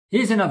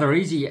Here's another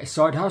easy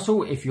side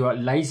hustle if you're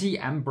lazy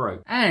and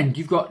broke and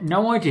you've got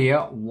no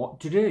idea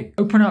what to do.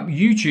 Open up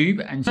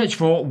YouTube and search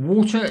for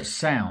water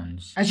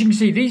sounds. As you can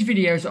see, these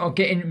videos are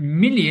getting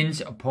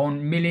millions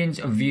upon millions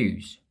of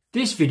views.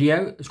 This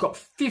video has got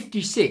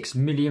 56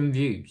 million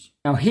views.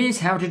 Now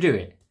here's how to do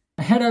it.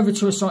 Head over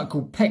to a site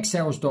called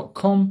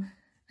pexels.com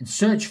and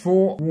search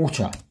for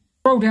water.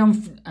 Scroll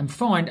down and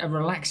find a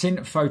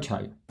relaxing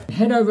photo.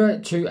 Head over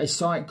to a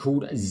site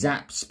called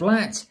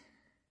Zapsplat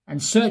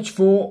and search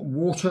for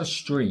water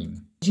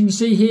stream. As you can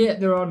see here,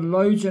 there are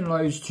loads and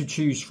loads to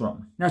choose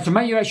from. Now to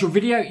make your actual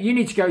video, you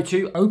need to go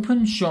to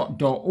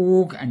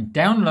openshot.org and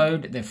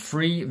download the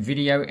free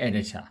video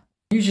editor.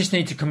 You just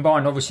need to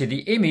combine obviously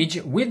the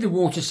image with the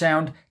water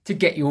sound to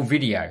get your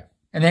video.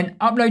 And then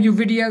upload your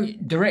video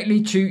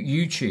directly to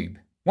YouTube.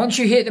 Once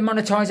you hit the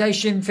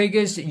monetization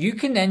figures, you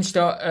can then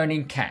start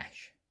earning cash.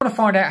 Want to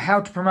find out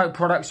how to promote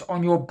products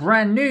on your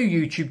brand new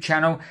YouTube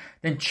channel,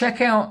 then check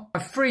out a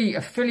free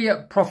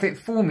affiliate profit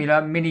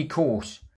formula mini course.